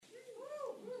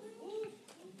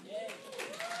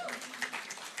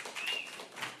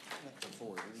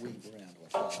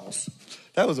applause.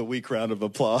 That was a weak round of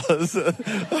applause. Not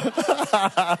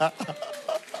that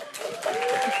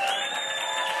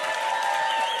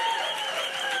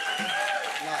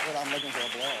I'm looking for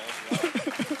applause.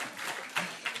 Right?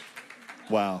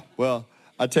 Wow. Well,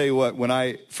 I tell you what, when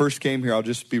I first came here, I'll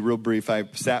just be real brief. I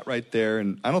sat right there,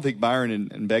 and I don't think Byron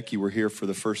and Becky were here for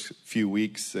the first few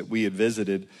weeks that we had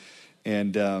visited.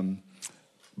 And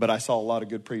but I saw a lot of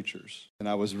good preachers, and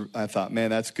I thought, man,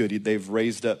 that's good. They've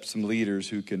raised up some leaders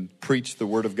who can preach the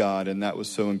Word of God, and that was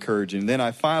so encouraging. And then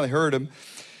I finally heard him,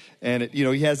 and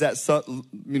he has that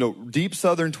deep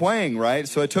Southern twang, right?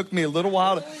 So it took me a little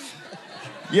while to,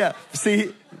 yeah.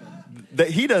 See, that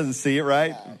he doesn't see it,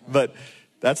 right? But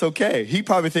that's okay. He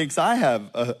probably thinks I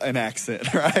have an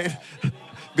accent, right?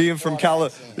 Being from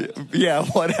California, yeah,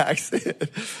 what accent?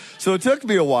 So it took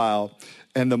me a while.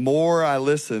 And the more I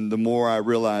listened, the more I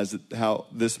realized how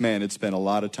this man had spent a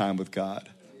lot of time with God.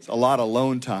 It's a lot of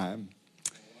alone time.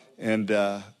 And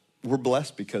we're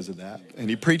blessed because of that. And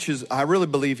he preaches, I really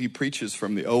believe he preaches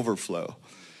from the overflow.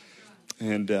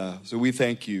 And so we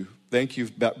thank you. Thank you,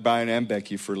 Brian and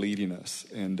Becky, for leading us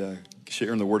and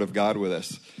sharing the Word of God with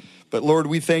us. But Lord,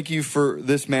 we thank you for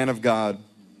this man of God.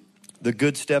 The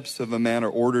good steps of a man are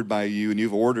ordered by you, and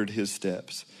you've ordered his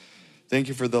steps. Thank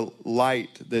you for the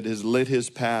light that has lit his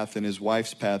path and his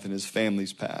wife's path and his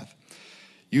family's path.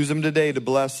 Use him today to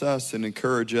bless us and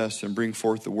encourage us and bring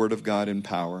forth the Word of God in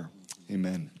power.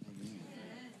 Amen.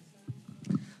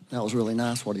 That was really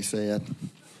nice what he said.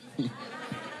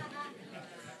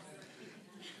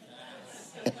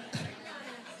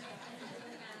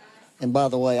 And by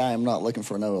the way, I am not looking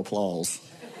for no applause.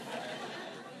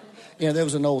 There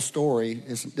was an old story.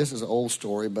 This is an old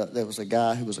story, but there was a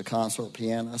guy who was a concert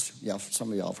pianist. Yeah,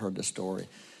 some of y'all have heard this story.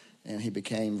 And he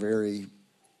became very,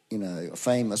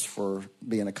 famous for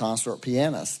being a concert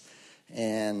pianist.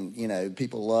 And,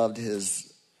 people loved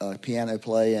his piano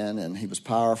playing, and he was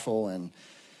powerful.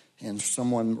 And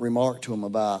someone remarked to him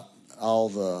about all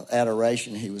the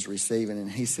adoration he was receiving.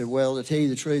 And he said, well, to tell you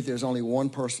the truth, there's only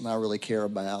one person I really care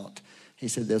about. He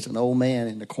said, there's an old man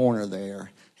in the corner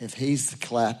there. If he's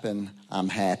clapping, I'm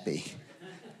happy.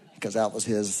 Because that was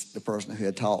the person who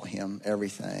had taught him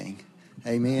everything.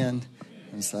 Amen.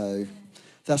 And so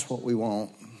that's what we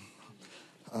want.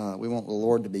 We want the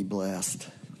Lord to be blessed.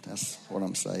 That's what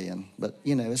I'm saying. But,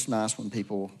 it's nice when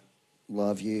people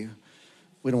love you.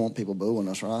 We don't want people booing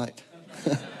us, right?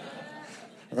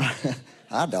 Right?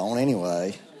 I don't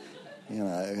anyway.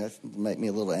 That make me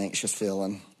a little anxious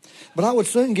feeling. But I would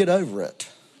soon get over it.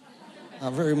 I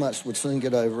very much would soon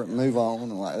get over it and move on.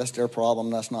 And that's their problem.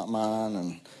 That's not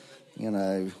mine.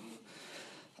 And,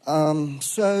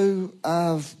 so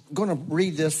I'm going to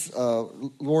read this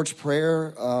Lord's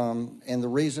Prayer. And the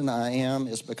reason I am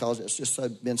is because it's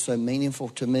just been so meaningful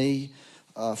to me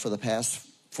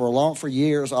for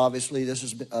years. Obviously, this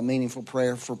has been a meaningful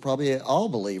prayer for probably all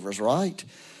believers, right?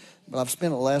 But I've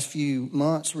spent the last few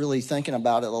months really thinking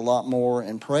about it a lot more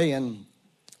and praying,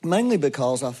 mainly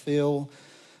because I feel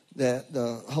that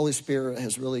the Holy Spirit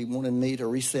has really wanted me to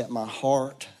reset my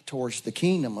heart towards the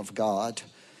kingdom of God.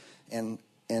 And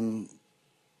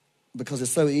because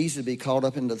it's so easy to be caught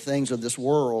up in the things of this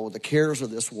world, the cares of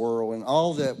this world, and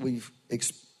all that we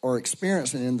are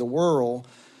experiencing in the world,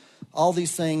 all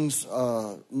these things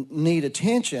need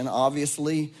attention,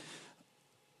 obviously,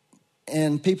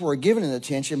 and people are giving it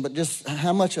attention, but just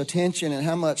how much attention and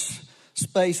how much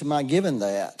space am I giving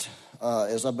that?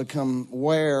 As I become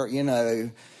aware,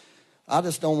 I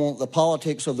just don't want the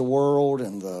politics of the world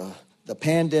and the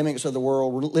pandemics of the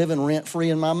world living rent-free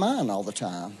in my mind all the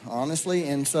time, honestly.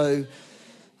 And so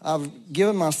I've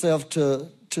given myself to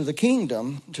the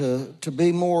kingdom, to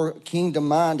be more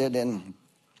kingdom-minded. And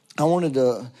I wanted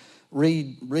to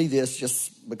read this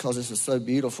just because this is so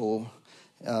beautiful.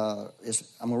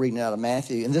 I'm reading out of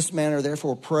Matthew. In this manner,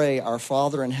 therefore, pray, our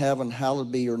Father in heaven,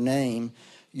 hallowed be your name.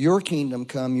 Your kingdom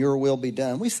come, your will be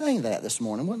done. We sang that this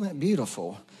morning. Wasn't that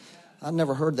beautiful? I'd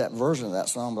never heard that version of that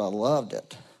song, but I loved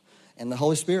it. And the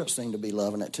Holy Spirit seemed to be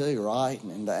loving it too, right?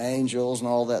 And the angels and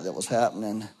all that was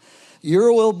happening.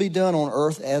 Your will be done on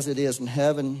earth as it is in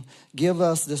heaven. Give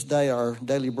us this day our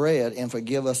daily bread, and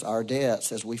forgive us our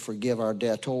debts as we forgive our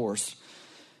debtors.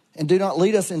 And do not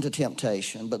lead us into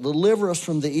temptation, but deliver us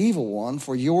from the evil one.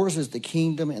 For yours is the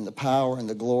kingdom and the power and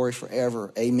the glory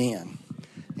forever. Amen.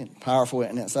 And powerful,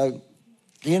 isn't it? So,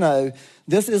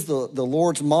 this is the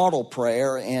Lord's model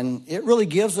prayer, and it really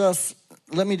gives us,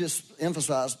 let me just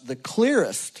emphasize, the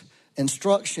clearest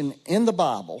instruction in the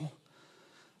Bible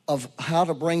of how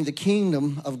to bring the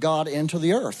kingdom of God into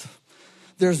the earth.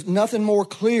 There's nothing more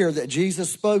clear that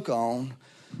Jesus spoke on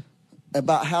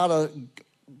about how to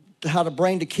how to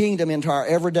bring the kingdom into our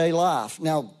everyday life.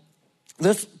 Now,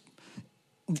 this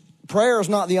prayer is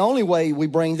not the only way we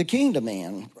bring the kingdom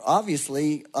in.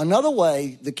 Obviously, another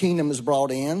way the kingdom is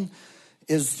brought in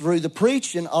is through the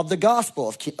preaching of the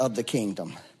gospel of the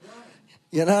kingdom.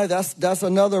 You know, that's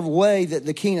another way that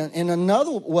the kingdom, and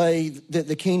another way that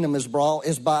the kingdom is brought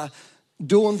is by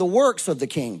doing the works of the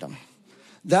kingdom.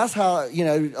 That's how,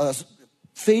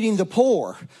 feeding the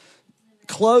poor,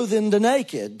 clothing the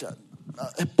naked,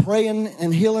 praying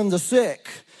and healing the sick,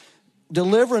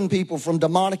 delivering people from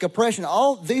demonic oppression.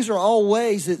 These are all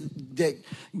ways that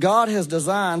God has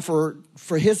designed for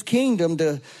his kingdom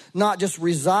to not just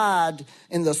reside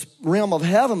in the realm of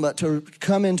heaven, but to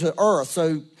come into earth.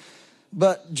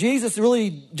 But Jesus really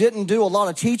didn't do a lot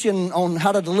of teaching on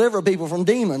how to deliver people from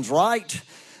demons, right?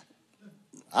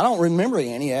 I don't remember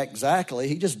any exactly.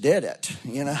 He just did it,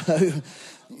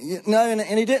 No,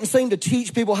 and he didn't seem to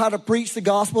teach people how to preach the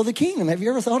gospel of the kingdom. Have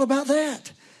you ever thought about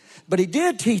that? But he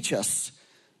did teach us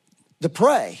to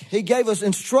pray. He gave us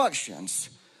instructions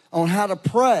on how to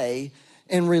pray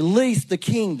and release the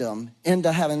kingdom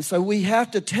into heaven. So we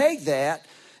have to take that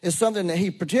as something that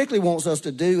he particularly wants us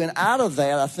to do. And out of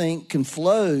that, I think, can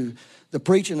flow the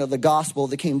preaching of the gospel of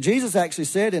the kingdom. Jesus actually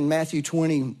said in Matthew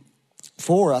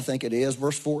 24, I think it is,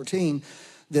 verse 14,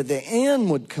 that the end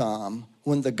would come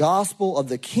when the gospel of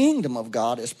the kingdom of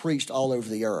God is preached all over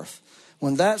the earth.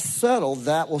 When that's settled,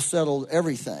 that will settle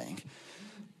everything.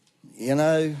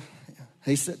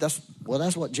 He said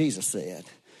that's what Jesus said.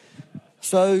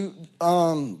 So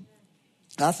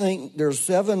I think there's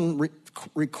 7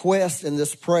 requests in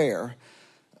this prayer.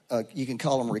 You can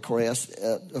call them requests.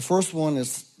 The first one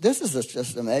is, this is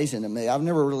just amazing to me. I've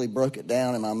never really broke it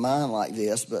down in my mind like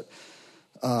this, but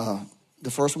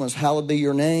the first one is, hallowed be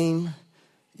your name,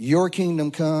 your kingdom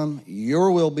come,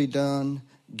 your will be done.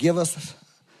 Give us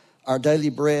our daily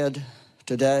bread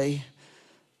today.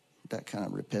 That kind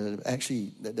of repetitive.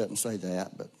 Actually, that doesn't say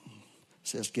that, but it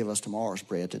says give us tomorrow's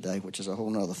bread today, which is a whole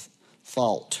nother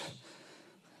thought.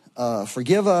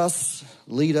 Forgive us,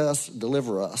 lead us,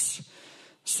 deliver us.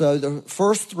 So the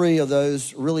first 3 of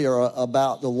those really are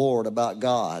about the Lord, about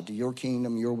God, your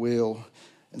kingdom, your will.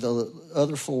 The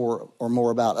other 4 are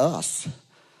more about us.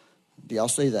 Do y'all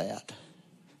see that?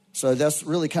 So that's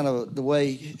really kind of the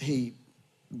way he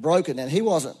broke it. And he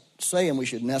wasn't saying we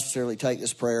should necessarily take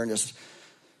this prayer and just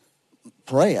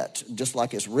pray it just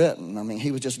like it's written. I mean,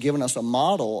 he was just giving us a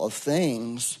model of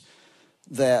things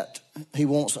that he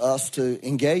wants us to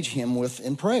engage him with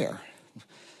in prayer.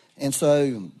 And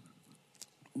so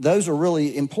those are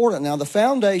really important. Now, the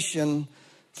foundation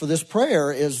for this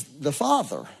prayer is the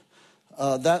Father.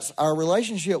 That's our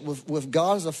relationship with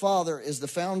God as a Father is the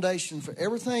foundation for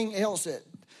everything else.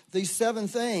 These 7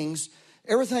 things,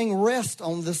 everything rests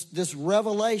on this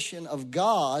revelation of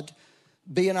God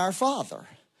being our Father.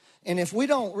 And if we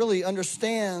don't really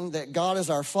understand that God is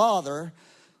our Father,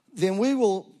 then we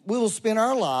will spend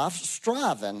our life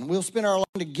striving. We'll spend our life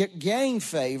to gain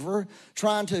favor,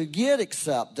 trying to get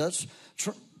acceptance,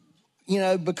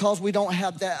 because we don't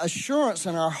have that assurance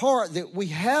in our heart that we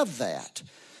have that.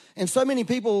 And so many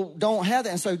people don't have that.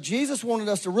 And so Jesus wanted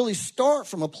us to really start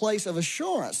from a place of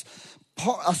assurance.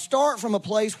 Start from a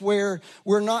place where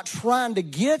we're not trying to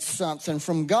get something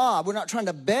from God. We're not trying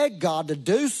to beg God to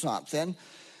do something.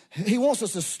 He wants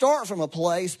us to start from a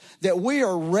place that we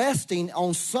are resting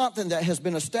on something that has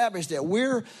been established, that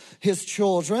we're his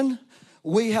children.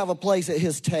 We have a place at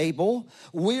his table.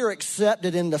 We are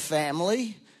accepted in the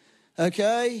family.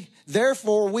 Okay?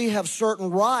 Therefore, we have certain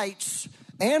rights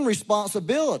and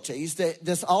responsibilities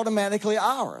that's automatically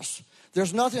ours.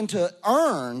 There's nothing to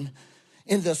earn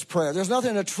in this prayer. There's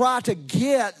nothing to try to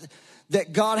get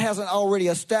that God hasn't already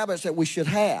established that we should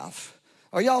have.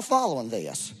 Are y'all following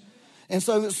this? And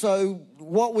so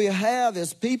what we have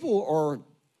is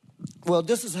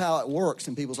this is how it works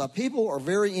in people's life. People are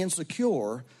very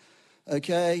insecure,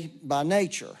 okay, by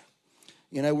nature.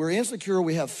 We're insecure.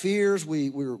 We have fears.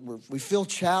 We feel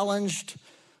challenged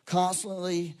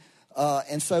constantly.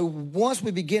 And so once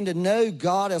we begin to know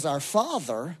God as our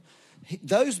Father,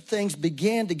 those things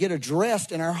begin to get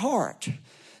addressed in our heart.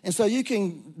 And so you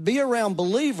can be around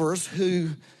believers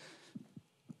who,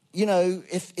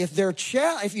 if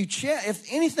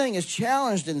anything is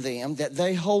challenged in them that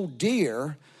they hold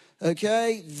dear,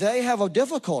 okay, they have a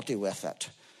difficulty with it.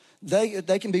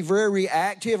 They can be very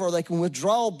reactive, or they can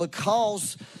withdraw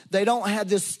because they don't have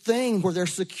this thing where they're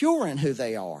secure in who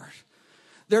they are.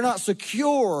 They're not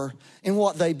secure in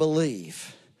what they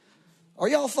believe. Are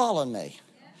y'all following me?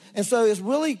 And so it's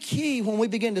really key when we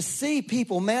begin to see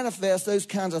people manifest those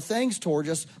kinds of things towards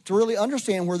us to really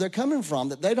understand where they're coming from,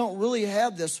 that they don't really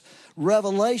have this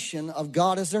revelation of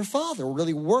God as their Father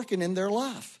really working in their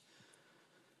life.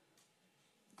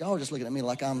 Y'all are just looking at me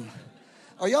like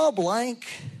are y'all blank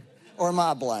or am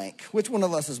I blank? Which one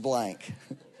of us is blank?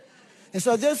 And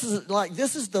so this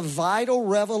is the vital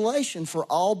revelation for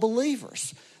all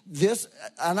believers.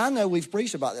 And I know we've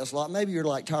preached about this a lot. Maybe you're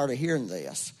like tired of hearing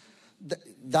this.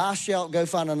 Thou shalt go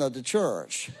find another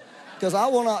church. Because I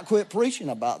will not quit preaching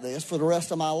about this for the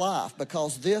rest of my life,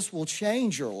 because this will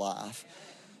change your life.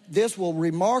 This will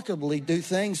remarkably do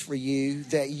things for you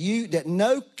that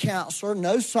no counselor,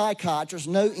 no psychiatrist,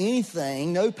 no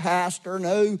anything, no pastor,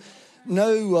 no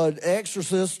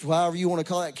exorcist, however you want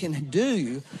to call it, can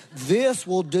do. This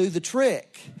will do the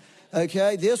trick.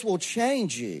 Okay? This will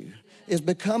change you. Is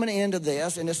becoming into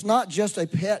this, and it's not just a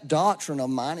pet doctrine of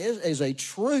mine. It is a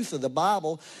truth of the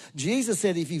Bible. Jesus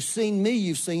said, if you've seen me,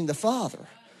 you've seen the Father.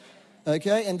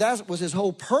 Okay, and that was his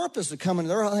whole purpose of coming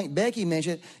there. I think Becky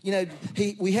mentioned,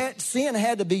 sin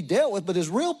had to be dealt with, but his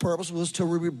real purpose was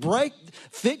to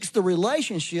fix the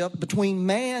relationship between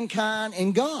mankind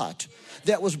and God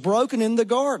that was broken in the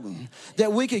garden,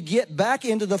 that we could get back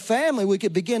into the family. We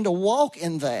could begin to walk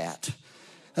in that.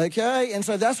 Okay, and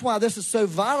so that's why this is so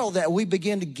vital that we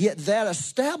begin to get that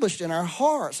established in our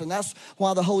hearts. And that's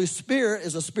why the Holy Spirit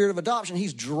is a spirit of adoption.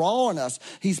 He's drawing us.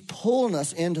 He's pulling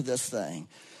us into this thing.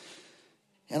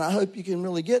 And I hope you can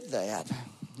really get that.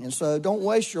 And so don't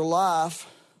waste your life,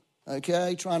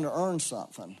 okay, trying to earn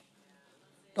something.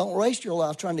 Don't waste your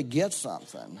life trying to get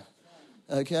something,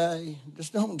 okay?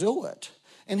 Just don't do it.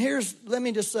 And let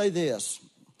me just say this.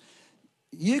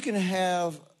 You can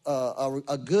have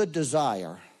a good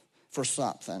desire for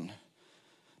something,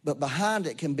 but behind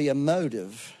it can be a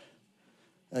motive,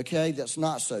 okay, that's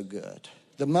not so good.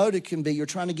 The motive can be you're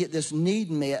trying to get this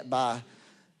need met by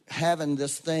having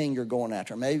this thing you're going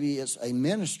after. Maybe it's a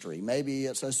ministry, maybe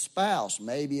it's a spouse,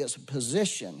 maybe it's a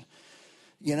position,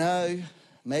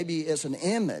 maybe it's an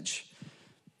image.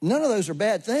 None of those are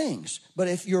bad things. But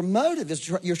if your motive is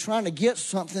you're trying to get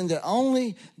something that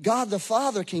only God the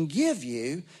Father can give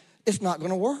you, it's not going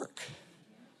to work.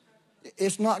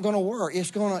 It's not going to work.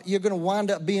 You're going to wind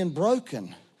up being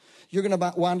broken. You're going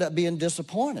to wind up being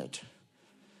disappointed.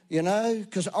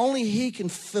 Because only he can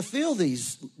fulfill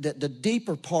the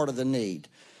deeper part of the need.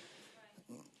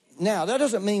 Now, that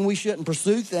doesn't mean we shouldn't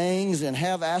pursue things and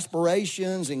have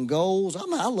aspirations and goals. I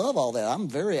love all that. I'm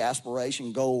very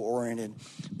aspiration, goal-oriented.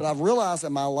 But I've realized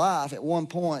in my life at one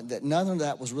point that none of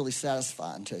that was really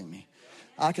satisfying to me.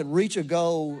 I could reach a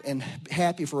goal and be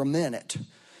happy for a minute,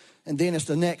 and then it's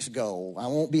the next goal. I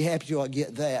won't be happy till I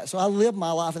get that. So I lived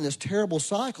my life in this terrible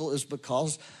cycle is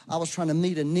because I was trying to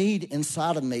meet a need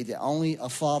inside of me that only a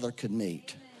father could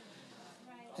meet.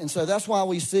 And so that's why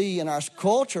we see in our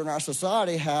culture, in our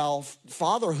society, how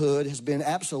fatherhood has been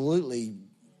absolutely,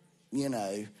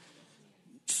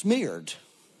 smeared.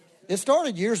 It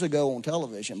started years ago on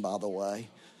television, by the way.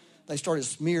 They started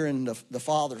smearing the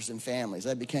fathers and families.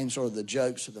 They became sort of the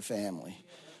jokes of the family.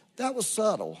 That was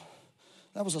subtle.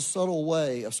 That was a subtle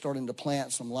way of starting to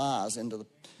plant some lies into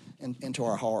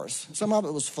our hearts. Some of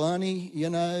it was funny,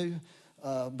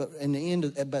 but at the end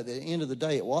of the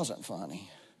day, it wasn't funny.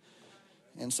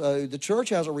 And so the church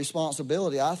has a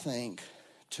responsibility, I think,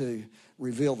 to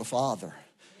reveal the Father,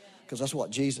 because that's what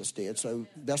Jesus did. So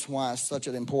that's why it's such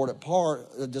an important part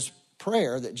of this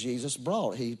prayer that Jesus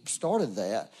brought. He started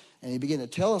that, and he began to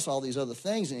tell us all these other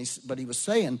things. But he was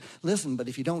saying, listen, but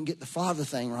if you don't get the Father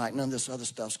thing right, none of this other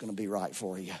stuff's going to be right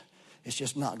for you. It's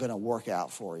just not going to work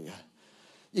out for you.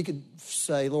 You could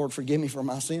say, Lord, forgive me for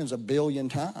my sins 1 billion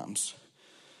times.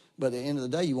 But at the end of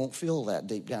the day, you won't feel that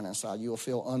deep down inside. You'll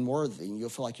feel unworthy, and you'll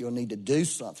feel like you'll need to do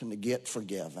something to get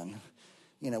forgiven,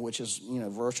 which is,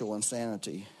 virtual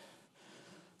insanity.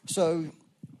 So,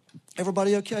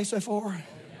 everybody okay so far?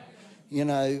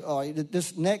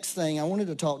 This next thing, I wanted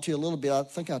to talk to you a little bit. I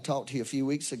think I talked to you a few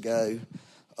weeks ago,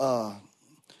 about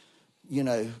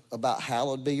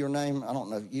Hallowed be your name. I don't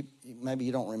know. Maybe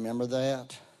you don't remember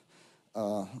that.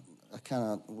 I kind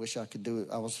of wish I could do it.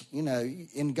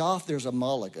 In golf, there's a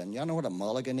mulligan. Y'all know what a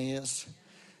mulligan is?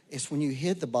 It's when you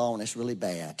hit the ball and it's really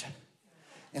bad.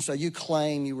 And so you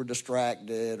claim you were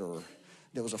distracted, or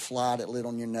there was a fly that lit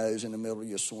on your nose in the middle of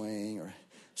your swing, or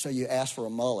so you ask for a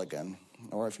mulligan.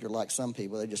 Or if you're like some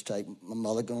people, they just take a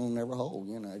mulligan on every hole,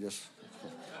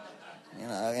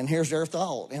 and here's their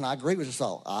thought. And I agree with this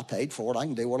thought. I paid for it. I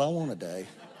can do what I want to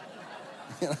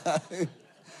do.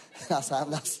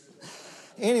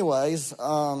 Anyways,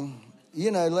 I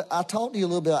talked to you a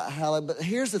little bit about Hallowed, but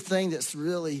here's the thing that's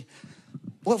really,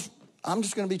 I'm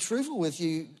just going to be truthful with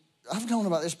you. I've known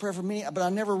about this prayer for me, but I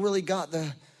never really got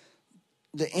the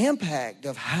impact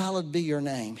of hallowed be your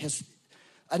name.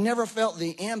 I never felt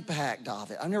the impact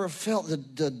of it. I never felt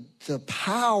the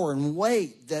power and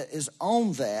weight that is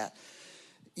on that.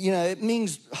 You know, it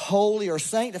means holy or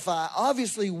sanctify.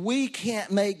 Obviously, we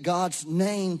can't make God's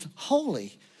name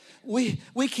holy.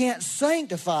 We can't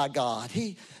sanctify God.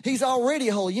 He's already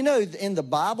holy. You know, in the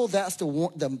Bible, that's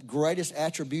the greatest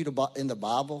attribute in the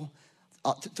Bible.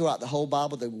 Throughout the whole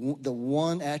Bible, the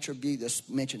one attribute that's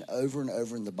mentioned over and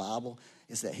over in the Bible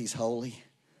is that he's holy.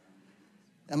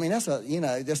 I mean, that's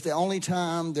the only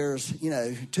time there's,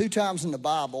 2 times in the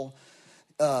Bible,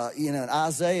 in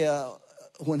Isaiah,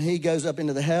 when he goes up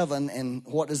into the heaven, and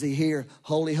what does he hear?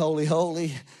 Holy, holy,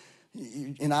 holy,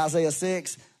 in Isaiah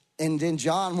 6. And then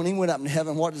John, when he went up in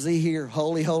heaven, what does he hear?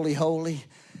 Holy, holy, holy.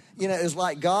 It's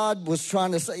like God was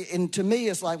trying to say, and to me,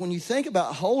 it's like when you think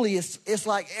about holy, it's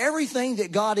like everything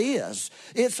that God is.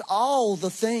 It's all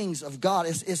the things of God.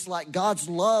 It's like God's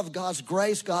love, God's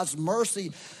grace, God's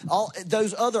mercy, all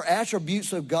those other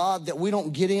attributes of God that we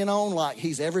don't get in on, like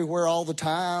he's everywhere all the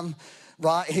time,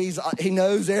 right? He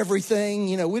knows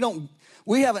everything.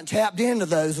 We haven't tapped into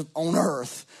those on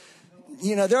earth.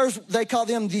 They call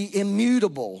them the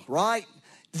immutable, right?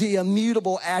 The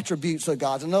immutable attributes of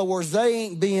God. In other words, they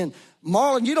ain't being,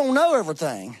 Marlon, you don't know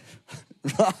everything,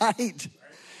 right?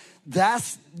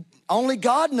 That's, only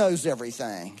God knows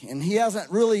everything. And he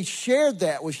hasn't really shared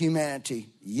that with humanity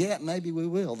yet. Maybe we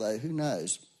will, though. Who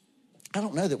knows? I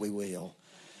don't know that we will.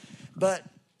 But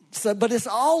it's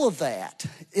all of that.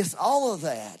 It's all of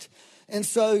that. And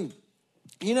so,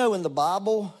 in the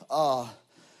Bible,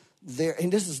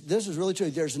 and this is really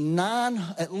true. There's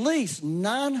at least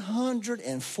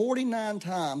 949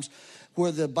 times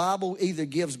where the Bible either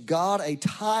gives God a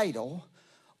title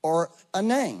or a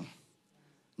name.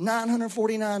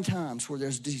 949 times where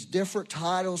there's these different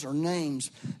titles or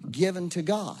names given to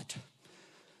God.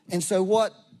 And so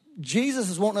what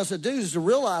Jesus is wanting us to do is to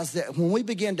realize that when we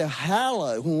begin to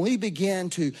hallow, when we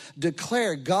begin to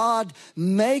declare, God,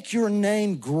 make your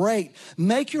name great,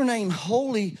 make your name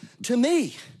holy to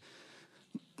me.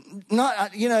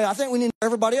 I think we need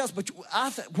everybody else, but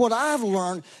what I've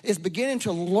learned is beginning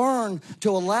to learn to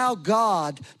allow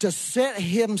God to set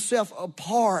himself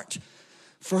apart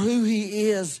for who he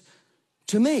is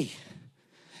to me.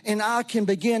 And I can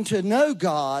begin to know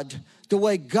God the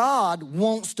way God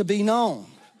wants to be known.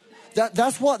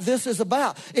 That's what this is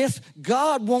about. It's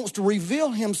God wants to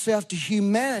reveal himself to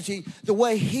humanity the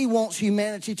way he wants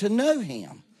humanity to know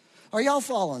him. Are y'all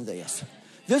following this?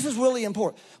 This is really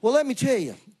important. Well, let me tell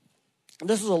you.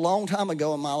 This is a long time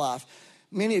ago in my life.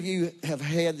 Many of you have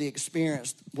had the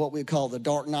experience, what we call the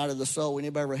dark night of the soul.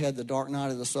 Anybody ever had the dark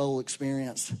night of the soul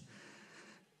experience?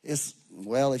 If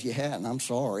you hadn't, I'm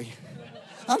sorry.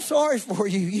 I'm sorry for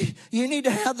you. You need to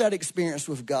have that experience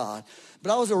with God.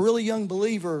 But I was a really young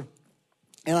believer,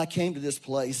 and I came to this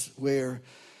place where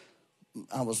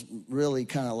I was really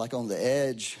kind of like on the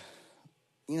edge,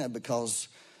 because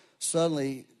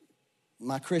suddenly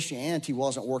my Christianity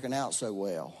wasn't working out so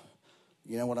well.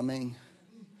 You know what I mean?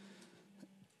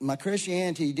 My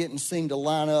Christianity didn't seem to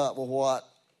line up with what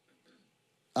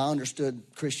I understood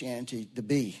Christianity to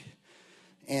be.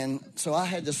 And so I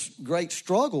had this great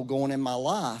struggle going in my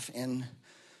life. And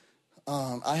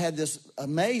I had this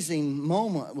amazing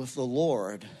moment with the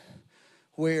Lord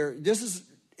where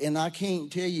and I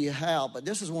can't tell you how, but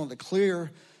this is one of the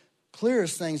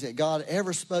clearest things that God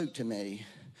ever spoke to me.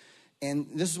 And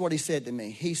this is what he said to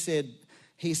me. He said,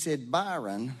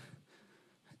 Byron,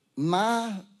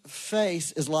 my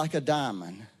face is like a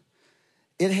diamond.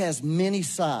 It has many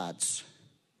sides.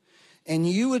 And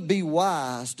you would be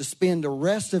wise to spend the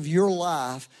rest of your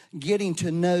life getting to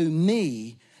know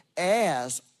me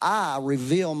as I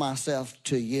reveal myself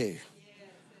to you.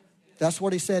 That's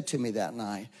what he said to me that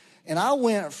night. And I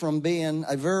went from being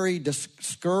a very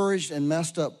discouraged and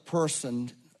messed up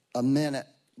person a minute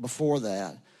before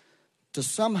that to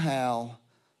somehow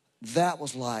that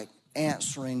was like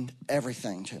answering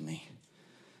everything to me.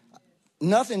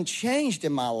 Nothing changed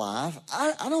in my life.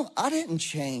 I didn't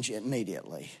change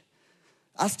immediately.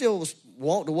 I still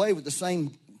walked away with the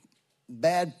same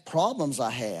bad problems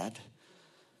I had,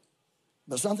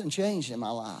 but something changed in my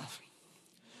life.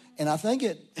 And I think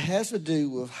it has to do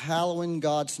with hallowing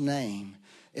God's name.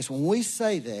 It's when we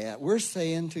say that, we're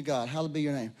saying to God, hallowed be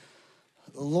your name.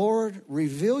 Lord,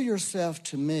 reveal yourself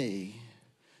to me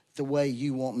the way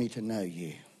you want me to know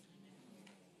you.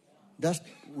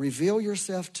 Reveal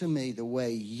yourself to me the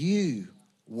way you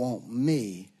want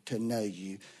me to know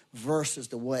you versus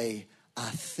the way I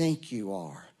think you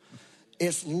are.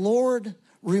 It's, Lord,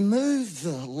 Remove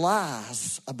the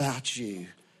lies about you.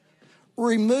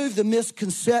 Remove the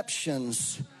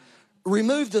misconceptions.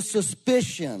 Remove the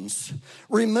suspicions.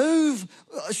 Remove,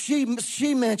 she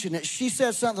mentioned it. She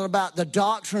said something about the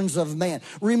doctrines of man.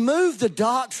 Remove the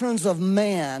doctrines of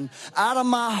man out of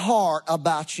my heart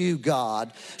about you,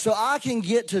 God, so I can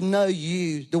get to know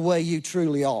you the way you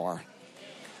truly are.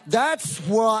 That's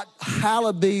what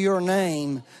hallowed be your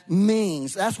name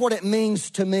means. That's what it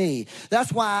means to me.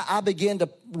 That's why I began to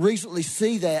recently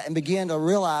see that and began to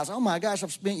realize, oh my gosh,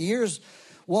 I've spent years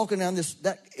walking down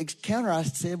that encounter I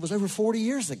said was over 40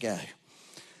 years ago.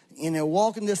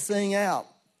 Walking this thing out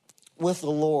with the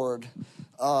Lord,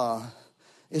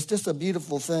 it's just a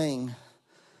beautiful thing.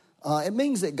 It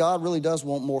means that God really does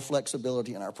want more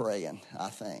flexibility in our praying, I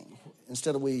think.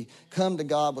 Instead of we come to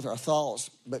God with our thoughts,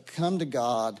 but come to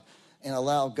God and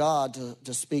allow God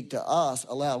to speak to us,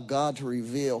 allow God to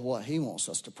reveal what he wants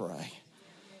us to pray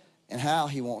and how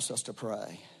he wants us to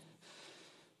pray.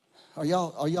 Are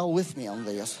y'all with me on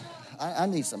this? I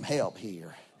need some help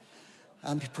here.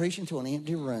 I'm preaching to an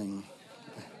empty room.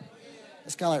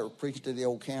 It's kind of like preaching to the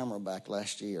old camera back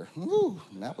last year. Woo,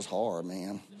 that was hard,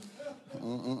 man.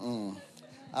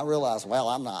 I realized, well,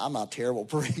 I'm not a terrible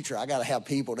preacher. I got to have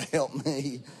people to help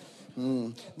me.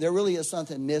 There really is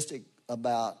something mystic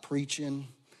about preaching,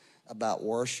 about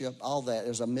worship, all that.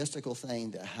 There's a mystical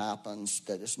thing that happens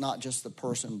that it's not just the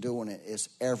person doing it, it's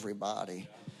everybody.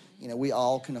 We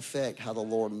all can affect how the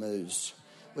Lord moves.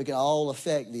 We can all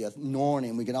affect the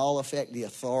anointing. We can all affect the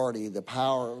authority, the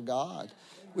power of God.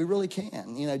 We really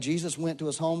can. Jesus went to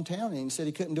his hometown and he said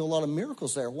he couldn't do a lot of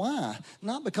miracles there. Why?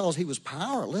 Not because he was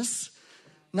powerless.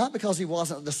 Not because he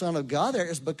wasn't the Son of God there.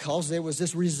 It's because there was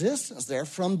this resistance there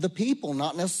from the people,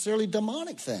 not necessarily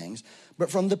demonic things,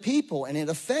 but from the people, and it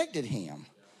affected him.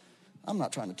 I'm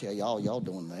not trying to tell y'all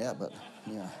doing that, but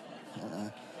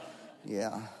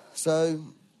yeah. So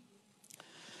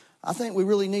I think we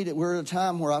really need it. We're at a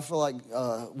time where I feel like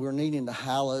we're needing to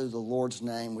hallow the Lord's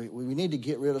name. We need to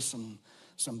get rid of some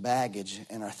baggage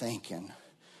in our thinking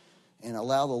and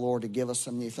allow the Lord to give us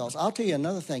some new thoughts. I'll tell you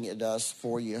another thing it does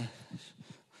for you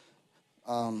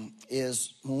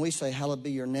is when we say, hallowed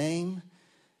be your name,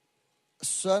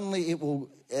 suddenly it will,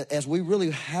 as we really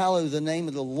hallow the name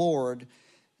of the Lord,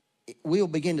 we'll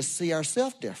begin to see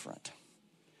ourselves different.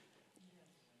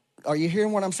 Are you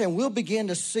hearing what I'm saying? We'll begin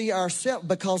to see ourselves,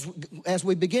 because as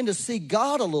we begin to see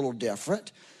God a little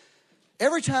different,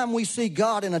 every time we see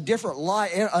God in a different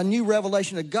light, a new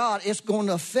revelation of God, it's going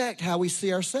to affect how we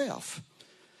see ourselves.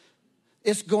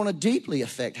 It's going to deeply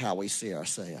affect how we see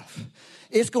ourselves.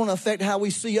 It's going to affect how we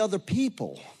see other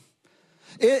people.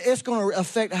 It's going to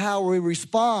affect how we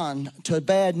respond to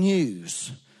bad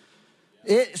news.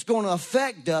 It's going to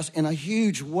affect us in a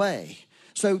huge way.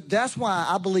 So that's why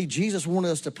I believe Jesus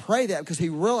wanted us to pray that, because he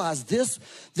realized this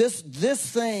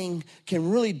thing can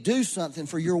really do something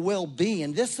for your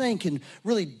well-being. This thing can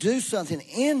really do something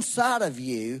inside of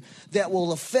you that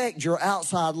will affect your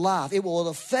outside life. It will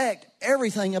affect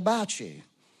everything about you.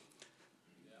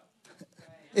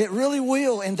 It really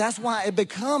will, and that's why it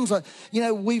becomes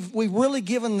we've really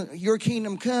given your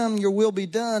kingdom come, your will be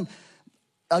done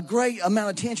a great amount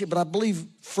of attention, but I believe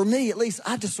for me at least,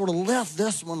 I just sort of left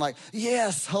this one like,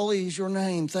 yes, holy is your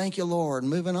name. Thank you, Lord.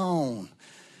 Moving on.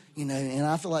 And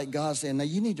I feel like God's saying, now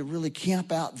you need to really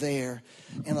camp out there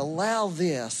and allow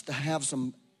this to have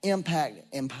some impact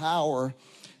and power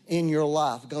in your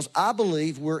life. Because I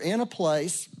believe we're in a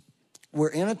place, we're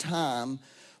in a time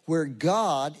where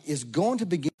God is going to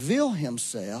begin to reveal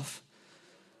himself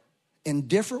in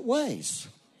different ways.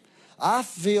 I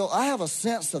have a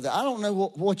sense of that. I don't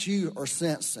know what you are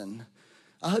sensing.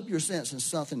 I hope you're sensing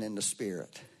something in the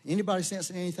Spirit. Anybody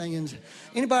sensing anything?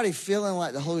 Anybody feeling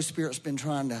like the Holy Spirit's been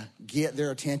trying to get their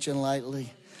attention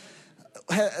lately?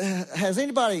 Has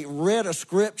anybody read a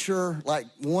scripture like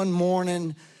one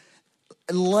morning,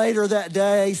 later that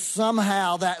day,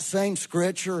 somehow that same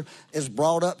scripture is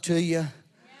brought up to you?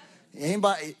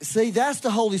 Anybody see? That's the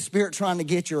Holy Spirit trying to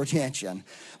get your attention.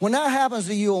 When that happens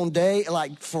to you on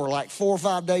for 4 or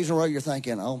 5 days in a row, you're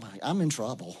thinking, "Oh my, I'm in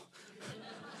trouble."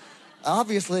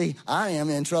 Obviously, I am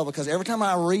in trouble, because every time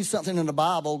I read something in the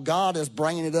Bible, God is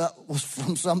bringing it up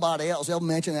from somebody else. They'll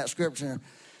mention that scripture.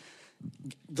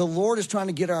 The Lord is trying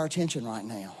to get our attention right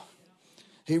now.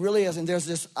 He really is, and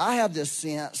I have this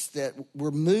sense that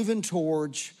we're moving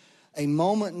towards a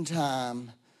moment in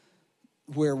time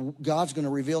where God's going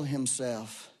to reveal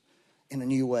himself in a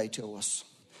new way to us.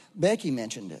 Becky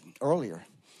mentioned it earlier,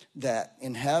 that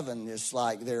in heaven it's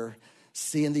like they're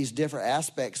seeing these different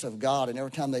aspects of God, and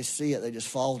every time they see it, they just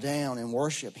fall down and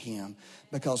worship him,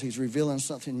 because he's revealing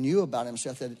something new about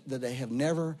himself that they have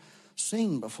never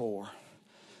seen before.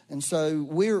 And so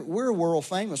we're world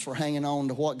famous for hanging on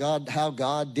to how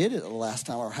God did it the last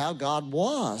time, or how God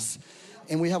was.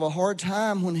 And we have a hard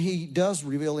time when he does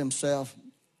reveal himself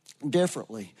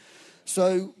differently.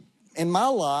 So in my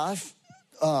life,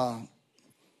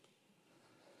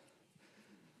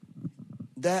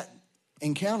 that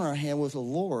encounter I had with the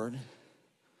Lord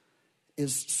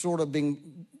is sort of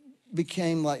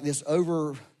became like this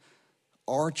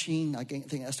overarching, I think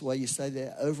that's the way you say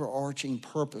that, overarching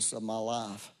purpose of my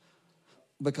life.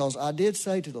 Because I did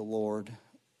say to the Lord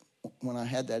when I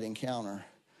had that encounter,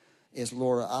 is,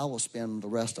 Lord, I will spend the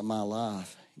rest of my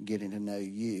life getting to know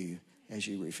you as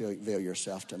you reveal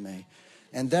yourself to me.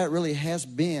 And that really has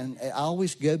been, I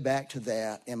always go back to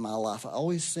that in my life. I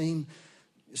always seem,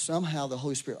 somehow the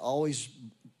Holy Spirit always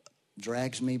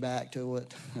drags me back to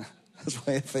it. That's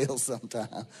the way it feels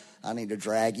sometimes. I need to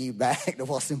drag you back to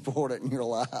what's important in your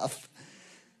life.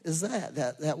 Is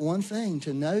that one thing,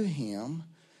 to know him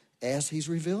as he's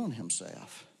revealing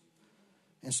himself,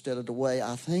 instead of the way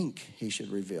I think he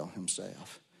should reveal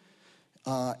himself.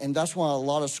 And that's why a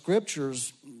lot of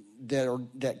scriptures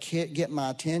that get my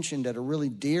attention, that are really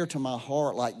dear to my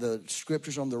heart, like the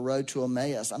scriptures on the road to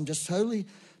Emmaus. I'm just totally,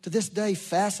 to this day,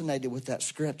 fascinated with that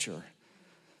scripture.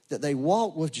 That they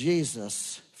walked with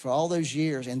Jesus for all those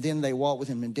years, and then they walked with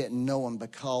him and didn't know him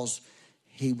because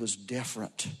he was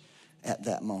different at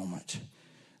that moment,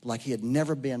 like he had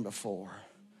never been before.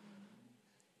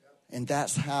 And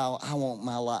that's how I want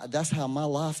my life. That's how my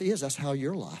life is. That's how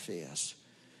your life is.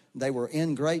 They were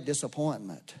in great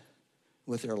disappointment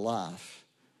with their life.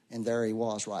 And there he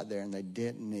was right there, and they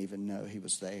didn't even know he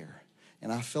was there.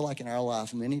 And I feel like in our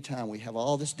life, many times we have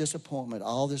all this disappointment,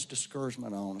 all this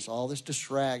discouragement on us, all this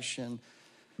distraction,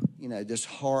 this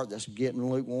heart that's getting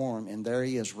lukewarm. And there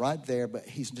he is right there, but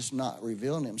he's just not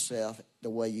revealing himself the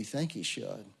way you think he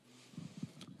should.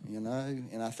 And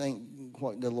I think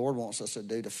what the Lord wants us to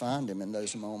do to find him in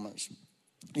those moments.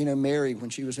 Mary, when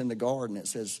she was in the garden, it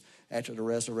says after the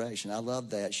resurrection, I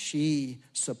love that, she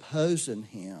supposing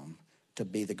him to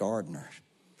be the gardener.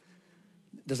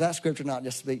 Does that scripture not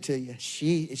just speak to you?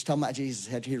 It's talking about Jesus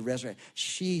had to resurrect.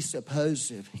 She supposed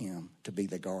him to be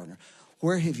the gardener.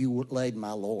 Where have you laid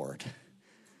my Lord?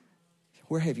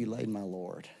 Where have you laid my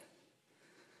Lord?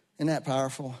 Isn't that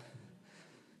powerful?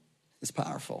 It's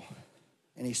powerful.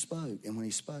 And he spoke, and when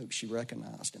he spoke, she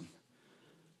recognized him.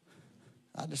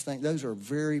 I just think those are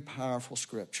very powerful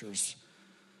scriptures.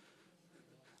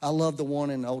 I love the one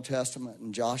in the Old Testament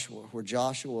in Joshua, where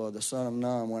Joshua, the son of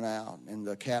Nun, went out, and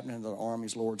the captain of the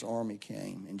army's Lord's army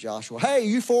came. And Joshua, hey,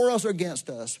 you for us or against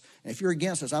us? And if you're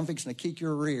against us, I'm fixing to kick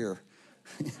your rear.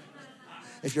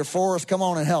 If you're for us, come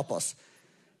on and help us.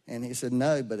 And he said,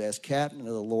 no, but as captain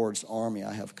of the Lord's army,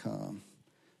 I have come.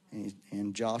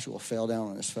 And Joshua fell down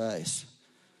on his face,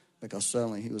 because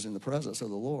suddenly he was in the presence of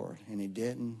the Lord, and he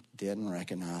didn't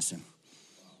recognize him.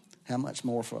 How much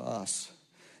more for us?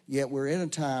 Yet we're in a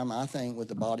time, I think, with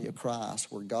the body of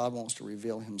Christ where God wants to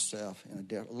reveal himself in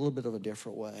a little bit of a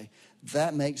different way.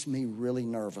 That makes me really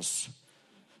nervous.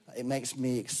 It makes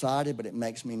me excited, but it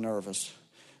makes me nervous,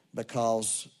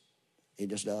 because it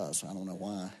just does. I don't know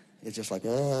why. It's just like,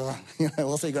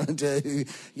 what's he going to do?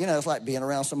 It's like being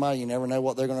around somebody, you never know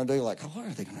what they're going to do. Like, what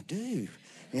are they going to do?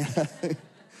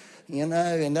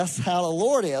 And that's how the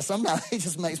Lord is. Sometimes he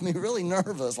just makes me really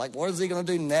nervous. Like, what is he going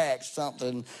to do next?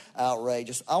 Something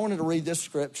outrageous. I wanted to read this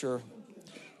scripture.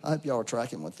 I hope y'all are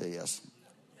tracking with this.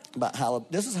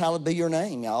 This is hallowed be your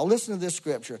name, y'all. Listen to this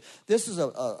scripture. This is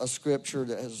a scripture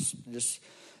that has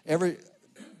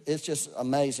it's just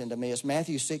amazing to me. It's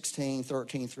Matthew 16,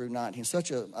 13 through 19. Such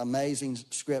an amazing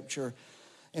scripture.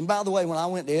 And by the way, when I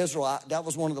went to Israel, that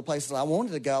was one of the places I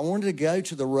wanted to go. I wanted to go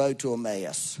to the road to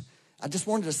Emmaus. I just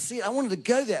wanted to see it. I wanted to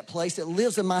go to that place that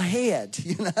lives in my head,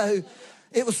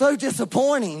 It was so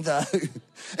disappointing, though.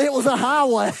 It was a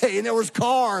highway, and there was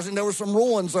cars, and there were some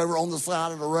ruins over on the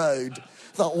side of the road.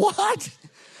 I thought, what?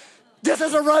 This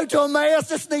is a road to Emmaus?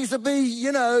 This needs to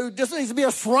be, this needs to be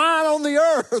a shrine on the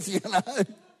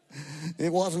earth,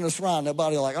 It wasn't a shrine.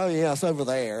 Nobody like, oh, yeah, it's over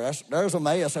there. There's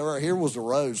Emmaus over here. Was the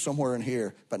road somewhere in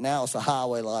here. But now it's a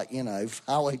highway like,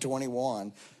 Highway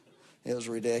 21. It was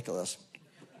ridiculous.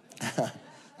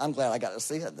 I'm glad I got to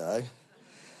see it, though.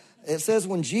 It says,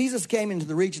 when Jesus came into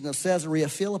the region of Caesarea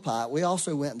Philippi, we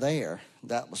also went there.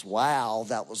 That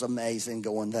was amazing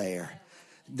going there.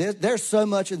 There's so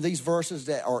much in these verses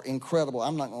that are incredible.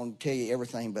 I'm not going to tell you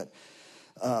everything, but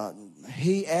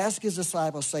he asked his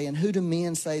disciples, saying, who do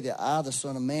men say that I, the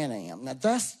Son of Man, am? Now,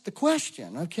 that's the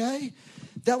question, okay?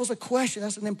 That was a question.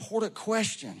 That's an important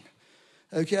question,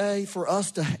 okay, for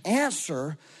us to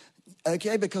answer,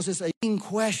 okay, because it's a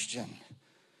question.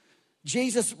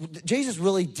 Jesus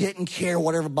really didn't care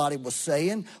what everybody was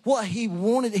saying. What he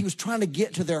wanted, he was trying to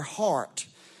get to their heart,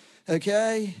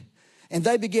 okay? And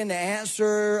they began to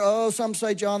answer, some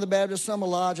say John the Baptist, some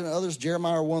Elijah, and others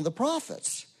Jeremiah or one of the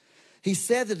prophets. He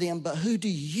said to them, but who do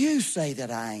you say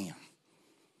that I am?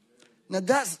 Now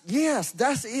that's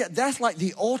it. That's like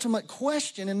the ultimate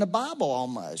question in the Bible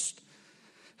almost.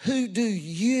 Who do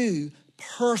you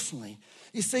personally?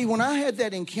 You see, when I had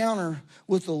that encounter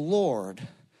with the Lord,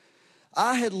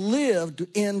 I had lived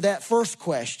in that first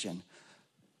question.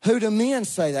 Who do men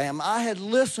say that I am? I had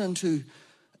listened to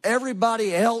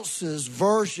everybody else's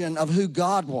version of who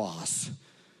God was,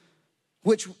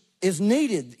 which is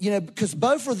needed, because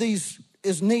both of these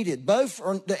is needed.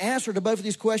 The answer to both of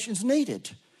these questions needed.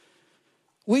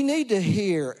 We need to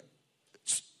hear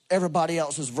everybody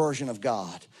else's version of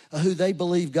God, of who they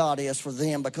believe God is for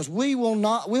them, because we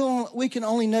can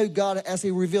only know God as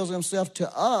he reveals himself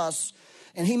to us,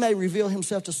 and he may reveal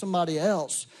himself to somebody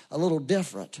else a little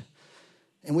different.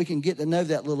 And we can get to know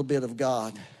that little bit of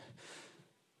God.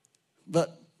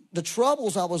 But the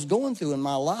troubles I was going through in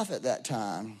my life at that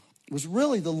time was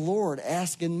really the Lord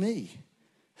asking me,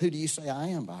 who do you say I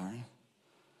am, Byron?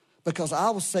 Because I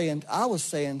was saying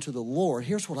to the Lord,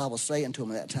 here's what I was saying to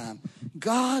him at that time.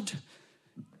 God,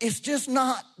 it's just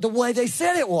not the way they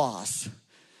said it was.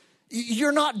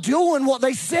 You're not doing what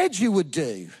they said you would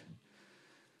do.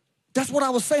 That's what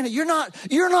I was saying. You're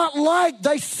not like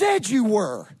they said you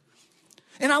were.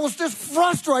 And I was just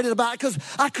frustrated about it because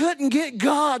I couldn't get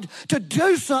God to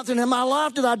do something in my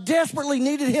life that I desperately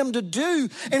needed him to do,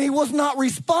 and he was not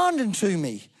responding to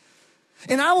me.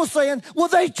 And I was saying, well,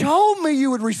 they told me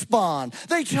you would respond.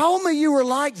 They told me you were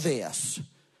like this.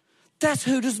 That's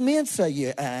who does men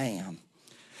say I am.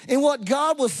 And what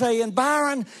God was saying,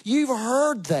 Byron, you've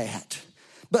heard that.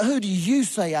 But who do you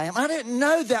say I am? I didn't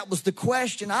know that was the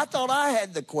question. I thought I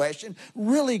had the question.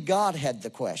 Really, God had the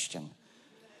question.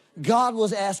 God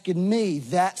was asking me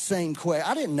that same question.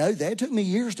 I didn't know that. It took me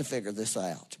years to figure this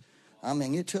out. I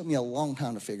mean, it took me a long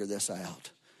time to figure this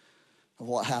out, of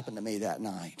what happened to me that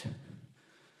night.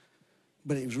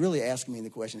 But he was really asking me the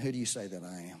question, who do you say that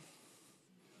I am?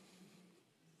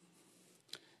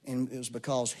 And it was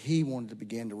because he wanted to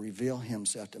begin to reveal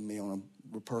himself to me on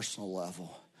a personal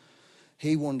level.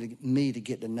 He wanted me to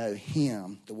get to know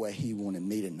him the way he wanted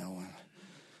me to know him.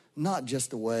 Not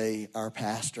just the way our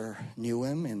pastor knew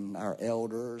him and our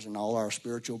elders and all our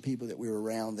spiritual people that we were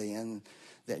around then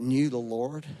that knew the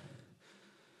Lord.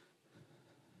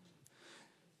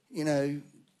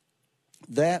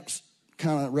 That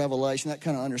kind of revelation, that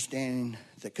kind of understanding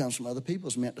that comes from other people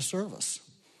is meant to serve us.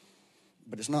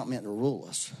 But it's not meant to rule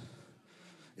us.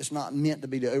 It's not meant to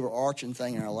be the overarching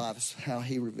thing in our life. It's how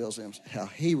he reveals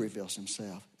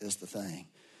himself is the thing.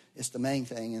 It's the main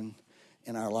thing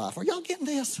in our life. Are y'all getting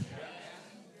this?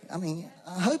 I mean,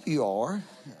 I hope you are.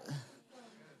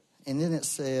 And then it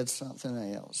said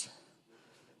something else.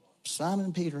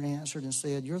 Simon Peter answered and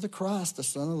said, you're the Christ, the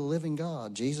Son of the living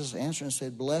God. Jesus answered and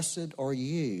said, blessed are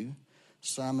you,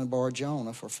 Simon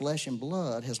Bar-Jonah, for flesh and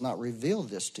blood has not revealed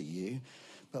this to you,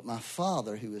 but my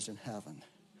Father who is in heaven.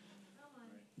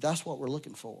 That's what we're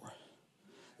looking for.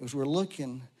 Because we're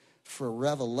looking for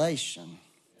revelation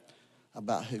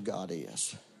about who God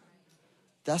is.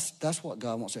 That's what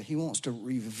God wants to do. He wants to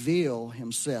reveal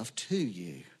himself to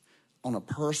you on a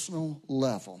personal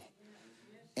level.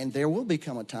 And there will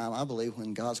become a time, I believe,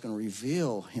 when God's going to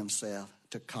reveal himself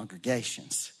to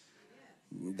congregations.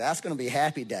 That's going to be a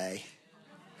happy day.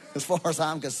 As far as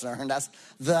I'm concerned, that's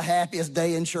the happiest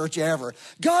day in church ever.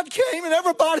 God came and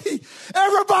everybody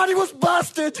was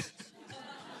busted.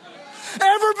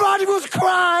 Everybody was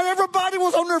crying. Everybody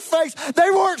was on their face.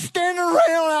 They weren't standing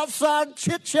around outside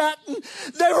chit-chatting.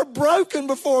 They were broken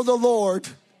before the Lord.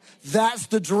 That's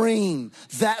the dream.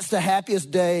 That's the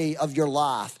happiest day of your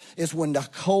life. It's when the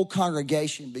whole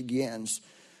congregation begins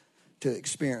to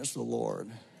experience the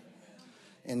Lord.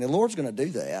 And the Lord's going to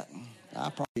do that. I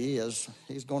probably is.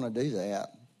 He's going to do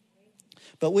that.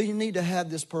 But we need to have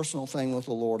this personal thing with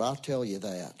the Lord. I'll tell you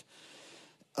that.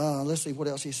 Let's see what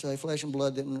else he say. Flesh and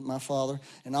blood didn't my Father.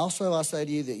 And also I say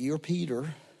to you that you're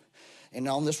Peter. And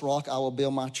on this rock I will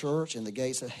build my church. And the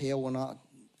gates of hell will not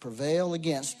prevail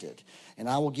against it. And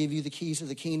I will give you the keys of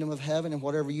the kingdom of heaven. And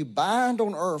whatever you bind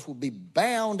on earth will be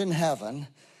bound in heaven.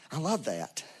 I love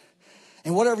that.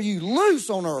 And whatever you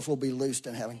loose on earth will be loosed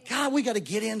in heaven. God, we got to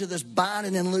get into this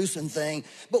binding and loosing thing.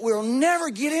 But we'll never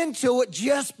get into it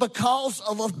just because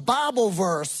of a Bible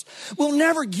verse. We'll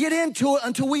never get into it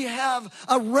until we have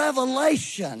a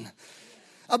revelation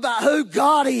about who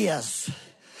God is.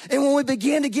 And when we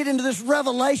begin to get into this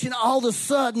revelation, all of a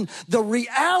sudden, the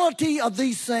reality of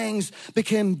these things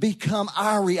can become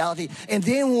our reality. And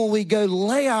then when we go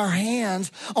lay our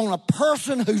hands on a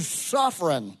person who's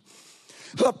suffering,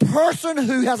 a person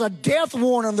who has a death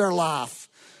warrant in their life,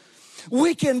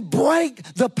 we can break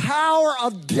the power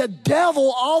of the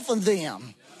devil off of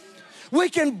them. We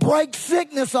can break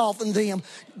sickness off of them.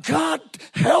 God,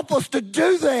 help us to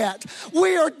do that.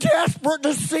 We are desperate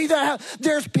to see that.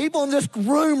 There's people in this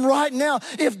room right now.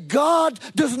 If God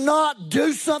does not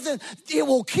do something, it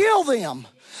will kill them.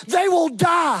 They will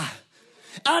die.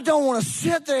 I don't want to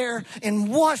sit there and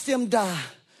watch them die.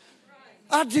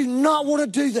 I do not want to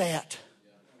do that.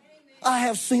 I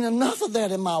have seen enough of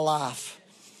that in my life.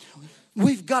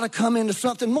 We've got to come into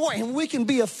something more, and we can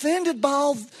be offended by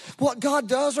all what God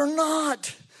does or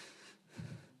not.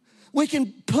 We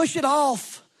can push it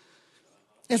off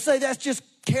and say that's just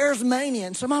charismania,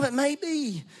 and some of it may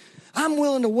be. I'm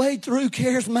willing to wade through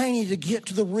charismania to get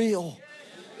to the real.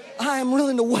 I'm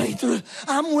willing to wade through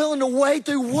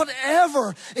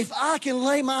whatever if I can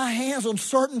lay my hands on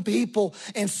certain people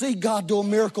and see God do a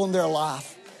miracle in their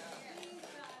life.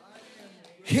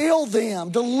 Heal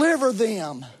them, deliver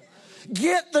them.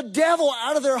 Get the devil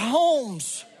out of their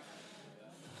homes.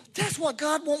 That's what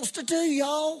God wants to do,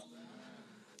 y'all.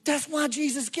 That's why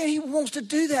Jesus came. He wants to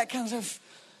do that kind of stuff.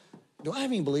 Do I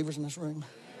have any believers in this room?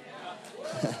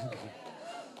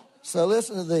 So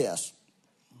listen to this.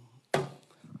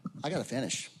 I got to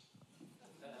finish.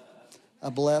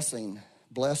 A blessing.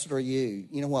 Blessed are you.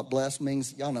 You know what blessed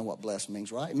means? Y'all know what blessed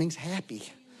means, right? It means happy.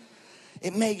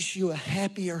 It makes you a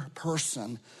happier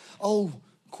person. Oh,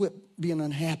 quit being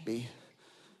unhappy,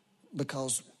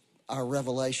 because our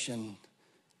revelation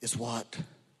is what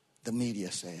the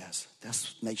media says.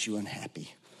 That makes you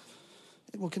unhappy.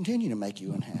 It will continue to make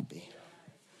you unhappy.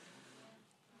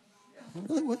 It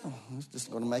really will. It's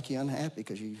just going to make you unhappy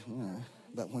because you know.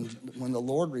 But when the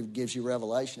Lord gives you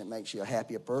revelation, it makes you a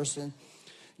happier person,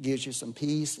 gives you some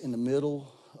peace in the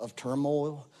middle of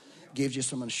turmoil, gives you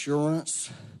some assurance,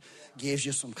 gives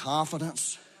you some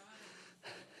confidence.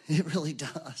 It really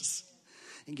does.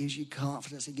 It gives you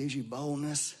confidence. It gives you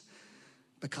boldness,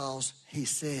 because he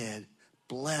said,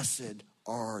 blessed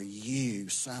are you,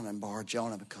 Simon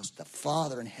Bar-Jonah, because the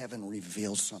Father in heaven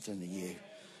revealed something to you.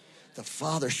 The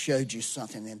Father showed you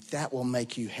something, and that will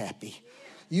make you happy.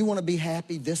 You want to be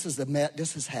happy? This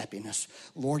is happiness.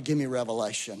 Lord, give me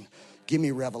revelation. Give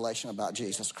me revelation about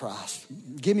Jesus Christ.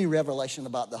 Give me revelation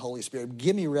about the Holy Spirit.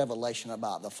 Give me revelation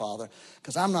about the Father,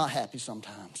 because I'm not happy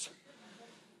sometimes.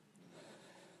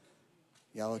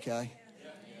 Y'all okay?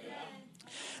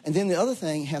 And then the other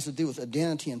thing has to do with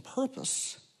identity and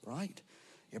purpose, right?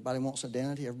 Everybody wants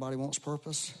identity. Everybody wants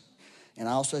purpose. And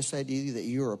I also say to you that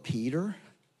you're a Peter.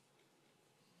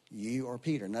 You are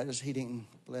Peter. Notice he didn't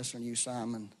bless you,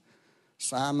 Simon.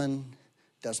 Simon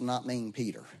does not mean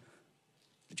Peter.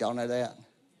 Did y'all know that?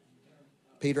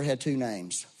 Peter had two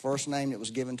names. First name that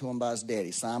was given to him by his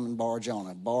daddy, Simon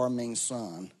Bar-Jonah. Bar means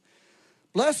son.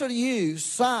 Blessed are you,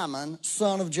 Simon,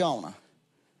 son of Jonah.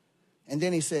 And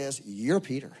then he says, you're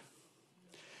Peter.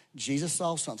 Jesus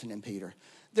saw something in Peter.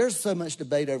 There's so much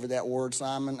debate over that word,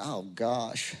 Simon. Oh,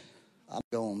 gosh. I'm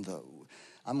going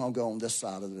to go on this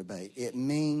side of the debate. It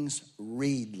means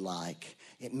reed like.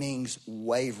 It means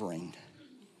wavering.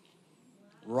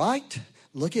 Right?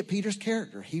 Look at Peter's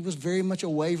character. He was very much a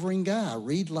wavering guy, a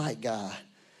reed-like guy.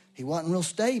 He wasn't real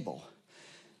stable.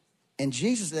 And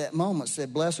Jesus at that moment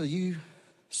said, blessed are you,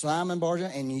 Simon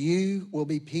Bar-Jonah, and you will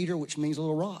be Peter, which means a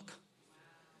little rock.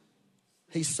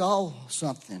 He saw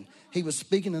something. He was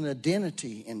speaking an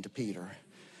identity into Peter.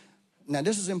 Now,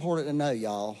 this is important to know,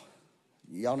 y'all.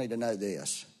 Y'all need to know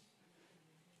this.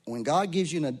 When God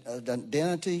gives you an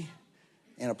identity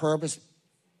and a purpose,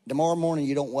 tomorrow morning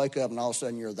you don't wake up and all of a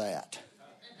sudden you're that.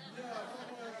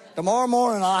 Tomorrow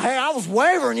morning, I was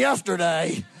wavering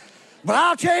yesterday, but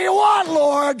I'll tell you what,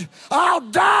 Lord, I'll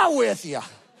die with you.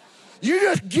 You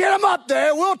just get them up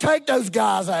there. We'll take those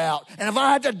guys out. And if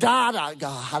I had to die,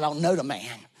 I don't know the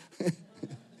man.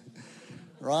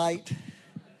 Right?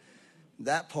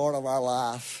 That part of our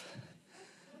life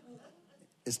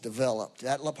is developed.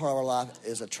 That part of our life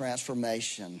is a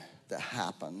transformation that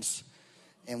happens.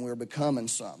 And we're becoming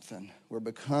something. We're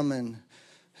becoming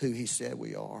who he said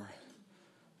we are.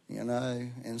 You know?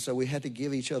 And so we had to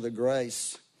give each other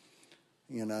grace,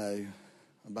 you know,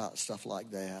 about stuff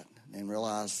like that. And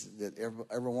realize that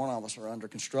every one of us are under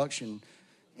construction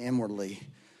inwardly,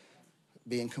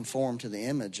 being conformed to the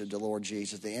image of the Lord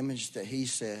Jesus, the image that he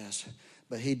says.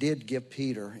 But he did give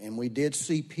Peter, and we did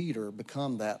see Peter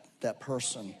become that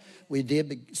person. We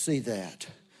did see that.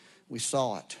 We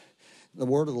saw it. The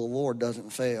word of the Lord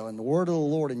doesn't fail, and the word of the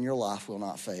Lord in your life will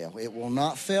not fail. It will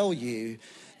not fail you.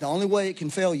 The only way it can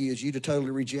fail you is you to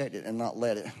totally reject it and not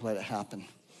let it happen.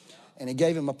 And he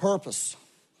gave him a purpose.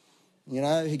 You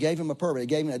know, he gave him a purpose. He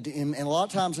gave him and a lot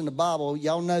of times in the Bible,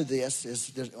 y'all know this,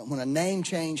 is when a name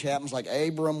change happens, like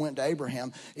Abram went to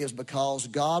Abraham, it was because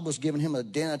God was giving him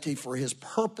identity for his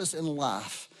purpose in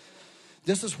life.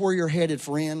 This is where you're headed,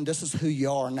 friend. This is who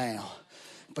you are now.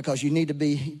 Because you need to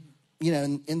be, you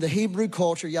know, in the Hebrew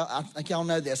culture, I think y'all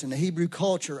know this, in the Hebrew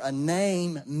culture, a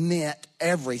name meant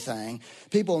everything.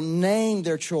 People named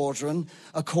their children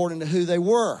according to who they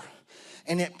were.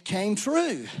 And it came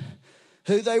true.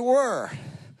 Who they were,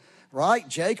 right?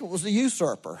 Jacob was the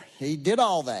usurper. He did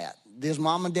all that. His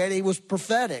mom and daddy was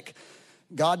prophetic.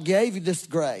 God gave you this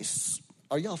grace.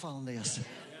 Are y'all following this?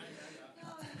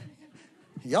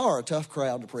 Y'all are a tough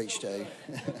crowd to preach to.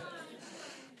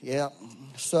 Yeah.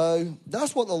 So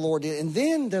that's what the Lord did. And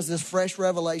then there's this fresh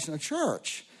revelation of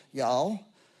church, y'all.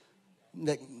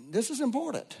 This is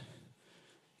important.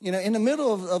 You know, in the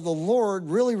middle of the Lord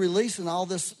really releasing all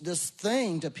this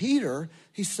thing to Peter,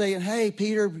 he's saying, hey,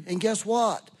 Peter, and guess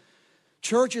what?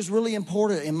 Church is really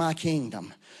important in my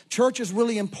kingdom. Church is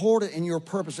really important in your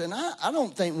purpose. And I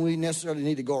don't think we necessarily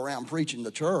need to go around preaching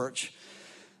the church.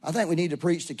 I think we need to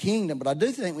preach the kingdom, but I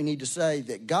do think we need to say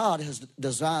that God has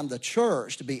designed the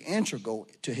church to be integral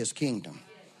to his kingdom.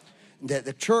 That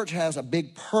the church has a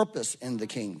big purpose in the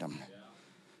kingdom.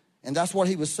 And that's what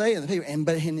he was saying to the people.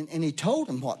 And he told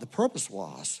them what the purpose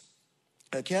was.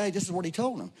 Okay, this is what he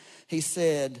told them. He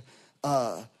said,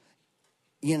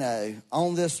 you know,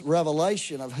 on this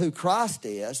revelation of who Christ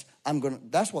is,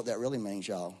 that's what that really means,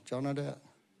 y'all. Did y'all know that?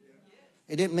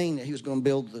 It didn't mean that he was going to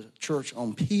build the church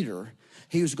on Peter.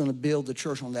 He was going to build the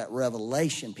church on that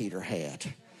revelation Peter had.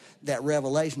 That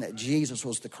revelation that Jesus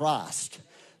was the Christ.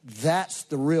 That's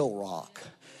the real rock.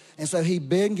 And so he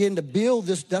began to build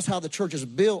this. That's how the church is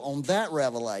built, on that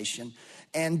revelation.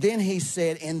 And then he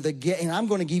said, and I'm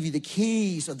going to give you the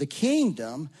keys of the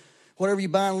kingdom, whatever you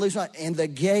bind and loose, and the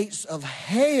gates of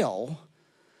hell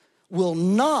will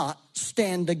not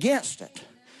stand against it.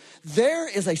 There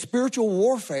is a spiritual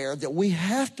warfare that we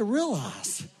have to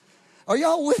realize. Are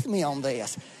y'all with me on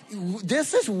this?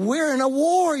 We're in a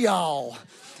war, y'all.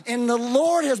 And the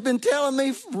Lord has been telling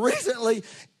me recently,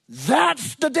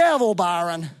 that's the devil,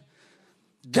 Byron.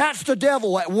 That's the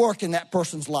devil at work in that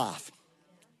person's life.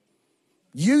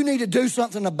 You need to do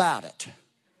something about it.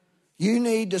 You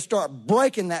need to start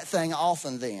breaking that thing off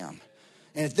in them.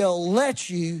 And if they'll let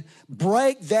you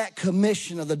break that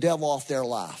commission of the devil off their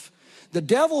life. The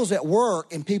devil is at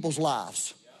work in people's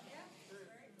lives.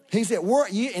 He's at work.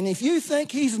 And if you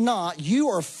think he's not, you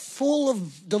are full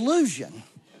of delusion.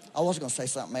 I was going to say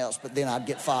something else, but then I'd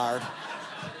get fired.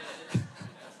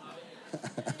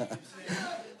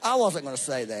 I wasn't going to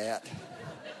say that.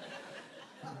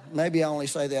 Maybe I only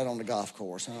say that on the golf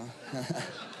course, huh?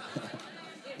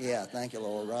 Yeah, thank you,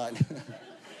 Lord, right?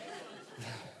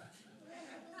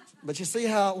 But you see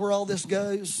where all this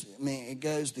goes? I mean, it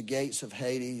goes, the gates of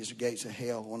Hades, the gates of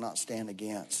hell will not stand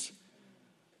against.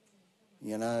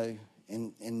 You know,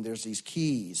 and there's these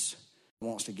keys he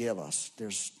wants to give us.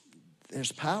 There's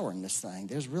power in this thing.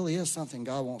 There really is something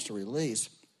God wants to release.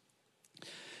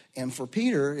 And for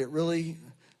Peter, it really,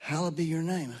 hallowed be your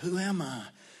name. Who am I?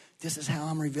 This is how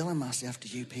I'm revealing myself to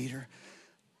you, Peter,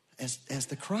 as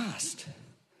the Christ.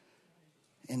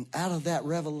 And out of that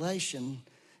revelation,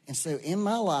 and so in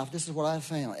my life, this is what I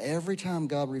found. Every time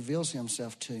God reveals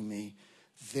himself to me,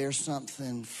 there's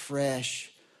something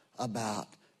fresh about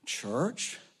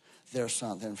church. There's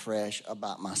something fresh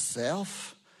about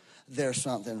myself. There's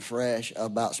something fresh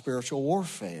about spiritual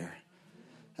warfare.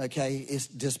 Okay, it's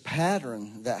this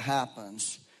pattern that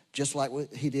happens, just like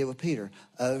what he did with Peter,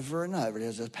 over and over.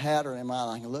 There's a pattern in my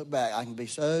life. I can look back. I can be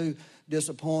so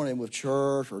disappointed with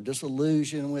church or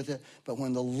disillusioned with it. But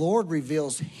when the Lord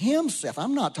reveals himself,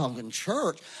 I'm not talking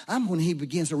church. When he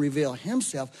begins to reveal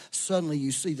himself, suddenly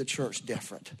you see the church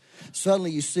different.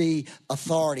 Suddenly you see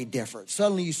authority different.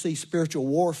 Suddenly you see spiritual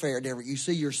warfare different. You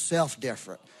see yourself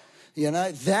different. You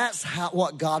know, that's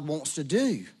what God wants to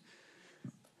do.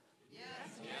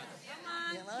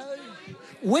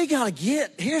 We got to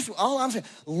here's all I'm saying.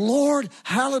 Lord,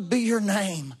 hallowed be your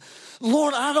name.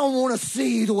 Lord, I don't want to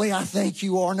see you the way I think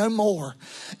you are no more.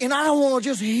 And I don't want to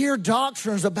just hear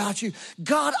doctrines about you.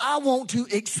 God, I want to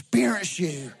experience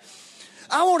you.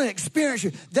 I want to experience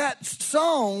you. That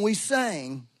song we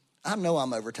sang, I know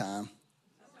I'm over time.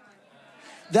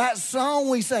 That song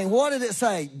we sang, what did it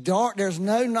say? There's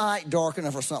no night dark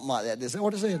enough or something like that. Is that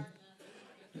what it said?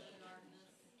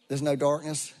 There's no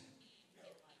darkness?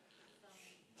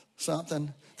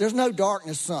 Something. There's no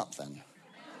darkness something.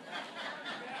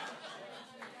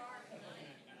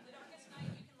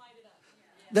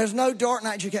 There's no dark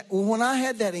night you can. When I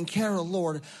had that encounter with the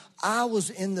Lord, I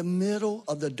was in the middle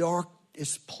of the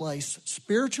darkest place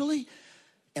spiritually,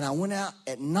 and I went out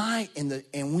at night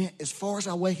and went as far as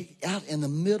I wake out in the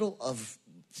middle of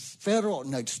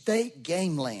state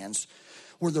game lands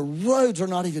where the roads are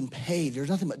not even paved. There's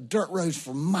nothing but dirt roads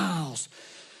for miles.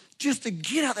 Just to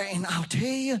get out there, and I'll tell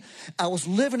you, I was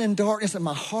living in darkness in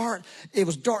my heart. It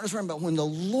was darkness around, but when the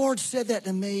Lord said that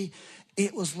to me,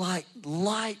 it was like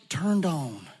light turned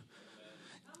on.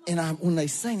 And when they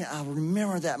sang it, I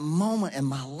remember that moment in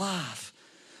my life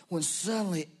when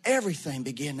suddenly everything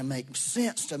began to make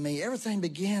sense to me. Everything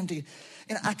began to,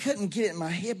 and I couldn't get it in my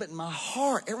head, but in my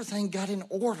heart, everything got in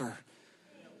order.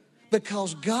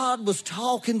 Because God was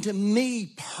talking to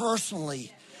me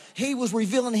personally. He was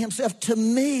revealing himself to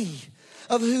me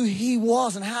of who he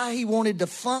was and how he wanted to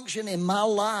function in my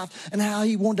life and how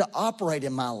he wanted to operate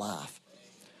in my life.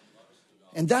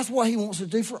 And that's what he wants to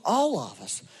do for all of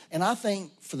us. And I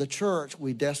think for the church,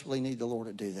 we desperately need the Lord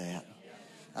to do that.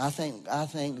 I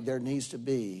think there needs to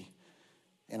be,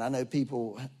 and I know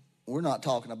people, we're not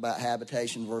talking about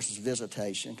habitation versus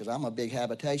visitation, because I'm a big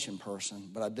habitation person,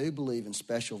 but I do believe in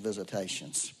special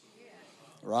visitations,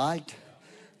 right?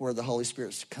 Where the Holy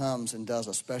Spirit comes and does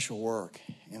a special work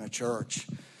in a church.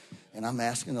 And I'm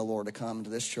asking the Lord to come to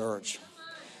this church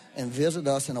and visit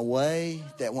us in a way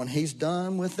that when he's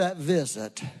done with that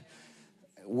visit,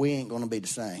 we ain't going to be the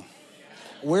same.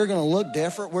 We're going to look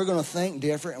different, we're going to think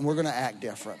different, and we're going to act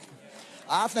different.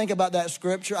 I think about that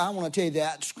scripture. I want to tell you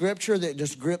that scripture that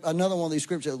just another one of these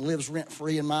scriptures that lives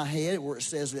rent-free in my head, where it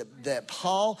says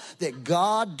that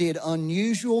God did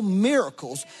unusual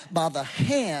miracles by the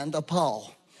hand of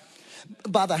Paul.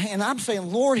 By the hand, I'm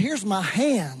saying, Lord, here's my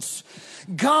hands.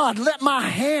 God, let my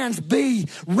hands be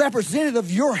representative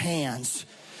of your hands.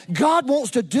 God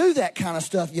wants to do that kind of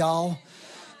stuff, y'all.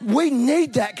 We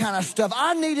need that kind of stuff.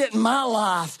 I need it in my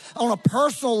life on a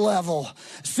personal level.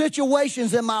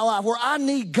 Situations in my life where I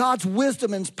need God's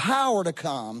wisdom and power to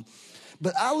come.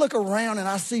 But I look around and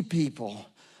I see people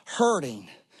hurting.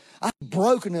 I see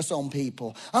brokenness on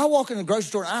people. I walk in the grocery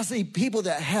store and I see people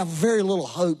that have very little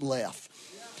hope left.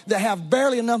 That have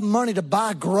barely enough money to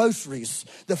buy groceries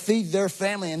to feed their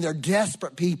family, and they're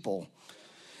desperate people.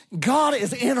 God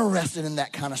is interested in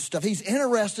that kind of stuff. He's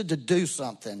interested to do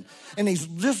something. And he's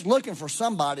just looking for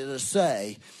somebody to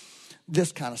say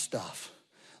this kind of stuff.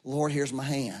 Lord, here's my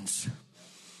hands.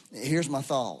 Here's my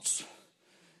thoughts.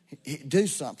 Do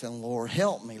something, Lord.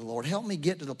 Help me, Lord. Help me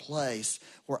get to the place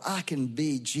where I can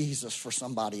be Jesus for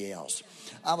somebody else.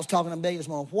 I was talking to Betty this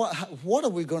morning. What are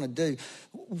we going to do?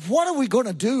 What are we going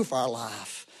to do with our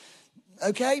life?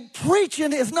 Okay?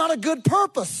 Preaching is not a good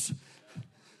purpose.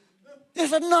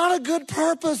 It's not a good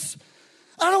purpose.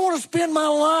 I don't want to spend my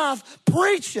life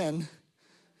preaching.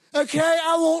 Okay?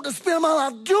 I want to spend my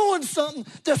life doing something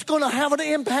that's going to have an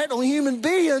impact on human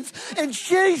beings and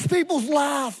change people's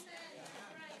life.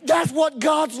 That's what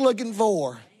God's looking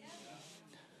for.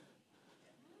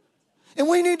 And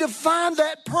we need to find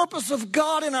that purpose of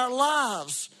God in our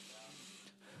lives.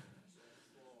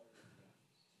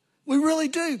 We really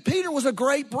do. Peter was a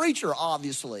great preacher,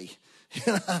 obviously.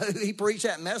 He preached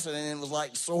that message and it was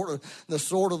like the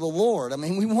sword of the Lord. I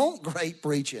mean, we want great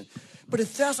preaching. But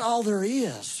if that's all there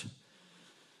is,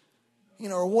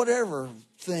 or whatever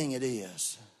thing it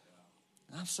is,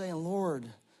 I'm saying, Lord,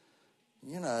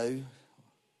 I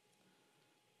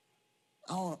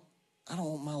don't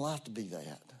want my life to be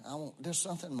that. There's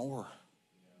something more.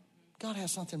 God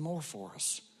has something more for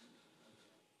us.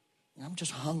 I'm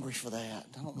just hungry for that.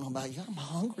 I don't know about you. I'm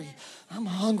hungry. I'm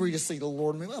hungry to see the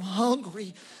Lord move. I'm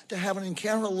hungry to have an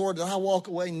encounter with the Lord that I walk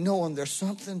away knowing there's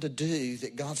something to do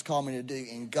that God's called me to do,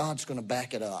 and God's going to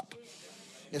back it up.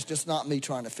 It's just not me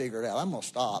trying to figure it out. I'm going to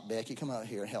stop. Becky, come out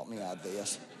here and help me out with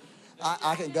this.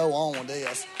 I can go on with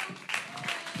this.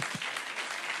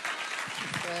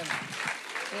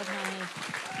 Good, honey.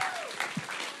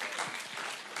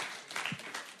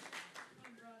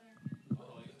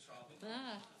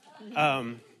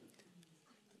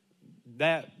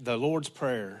 That the Lord's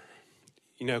Prayer,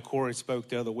 Corey spoke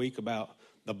the other week about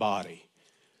the body,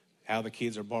 how the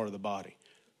kids are part of the body.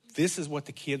 This is what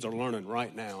the kids are learning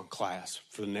right now in class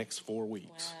for the next 4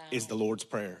 weeks, is the Lord's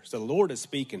Prayer. So the Lord is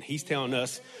speaking. He's telling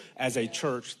us as a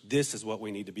church, this is what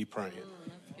we need to be praying.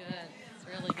 That's good.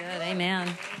 That's really good. Amen.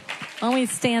 Why don't we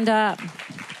stand up?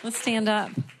 Let's stand up.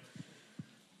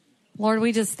 Lord,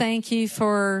 we just thank you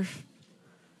for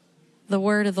the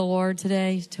word of the Lord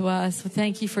today to us. We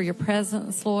thank you for your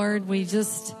presence, Lord.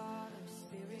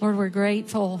 Lord, we're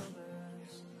grateful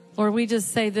Lord, we just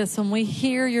say this, when we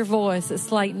hear your voice,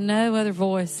 it's like no other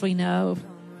voice we know.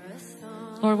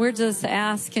 Lord, we're just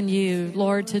asking you,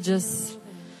 Lord, to just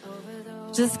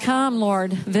come,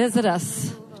 Lord, visit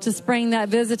us. Just bring that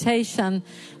visitation.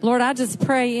 Lord, I just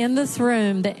pray in this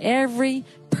room that every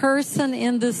person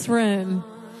in this room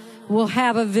will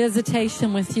have a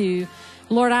visitation with you.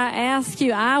 Lord, I ask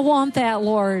you, I want that,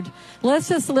 Lord. Let's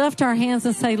just lift our hands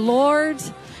and say, Lord,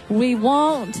 we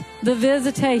want the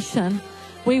visitation.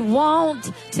 We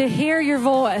want to hear your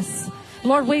voice.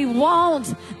 Lord, we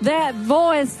want that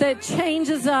voice that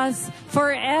changes us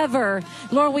forever.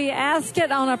 Lord, we ask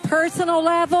it on a personal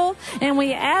level, and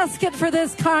we ask it for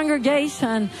this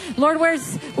congregation. Lord,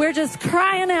 we're just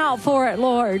crying out for it,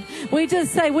 Lord. We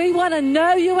just say we want to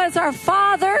know you as our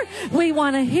Father. We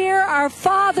want to hear our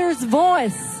Father's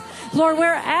voice. Lord, we're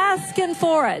asking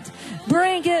for it.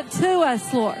 Bring it to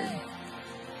us, Lord.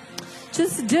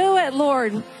 Just do it,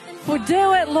 Lord. Well,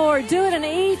 do it, Lord. Do it in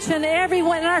each and every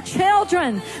one. In our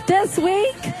children this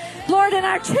week, Lord, in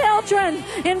our children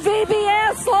in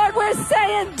VBS, Lord, we're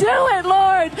saying, do it,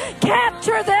 Lord.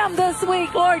 Capture them this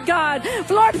week, Lord God.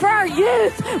 Lord, for our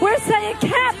youth, we're saying,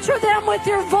 capture them with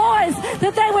your voice,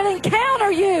 that they would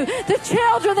encounter you. The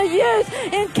children, the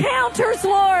youth, encounters,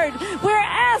 Lord. We're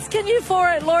asking you for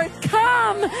it, Lord.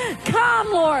 Come,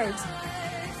 Lord.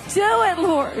 Do it,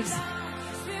 Lord.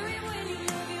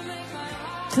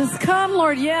 Just come,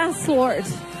 Lord. Yes, Lord.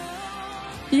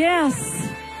 Yes.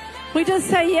 We just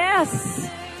say yes.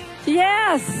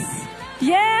 Yes.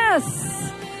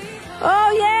 Yes.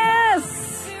 Oh,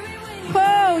 yes.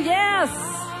 Oh, yes.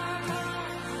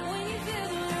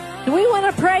 We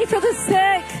want to pray for the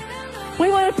sick. We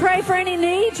want to pray for any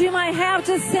needs you might have.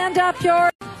 Just send up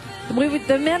the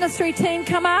ministry team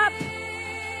come up.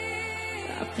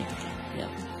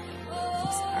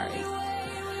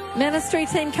 Ministry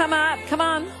team, come up. Come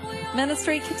on.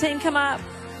 Ministry team, come up.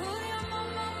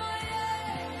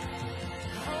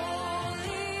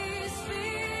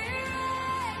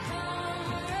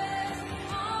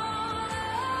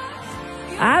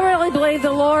 I really believe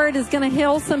the Lord is going to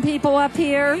heal some people up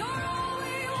here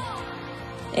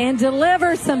and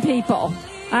deliver some people.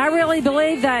 I really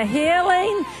believe that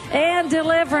healing and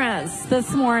deliverance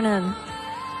this morning.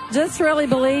 Just really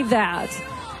believe that.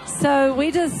 So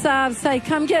we just say,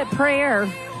 come get prayer.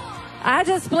 I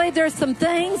just believe there's some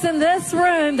things in this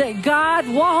room that God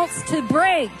wants to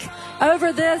break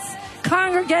over this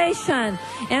congregation.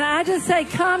 And I just say,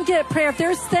 come get prayer. If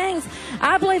there's things,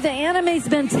 I believe the enemy's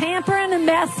been tampering and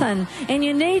messing, and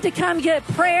you need to come get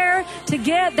prayer to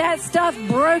get that stuff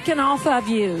broken off of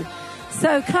you.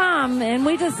 So come, and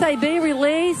we just say, be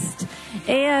released.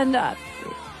 And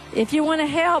if you want to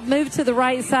help, move to the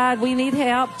right side. We need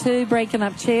help, too, breaking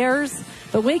up chairs.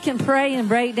 But we can pray and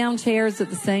break down chairs at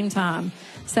the same time.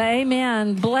 Say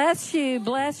amen. Bless you,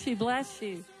 bless you, bless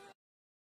you.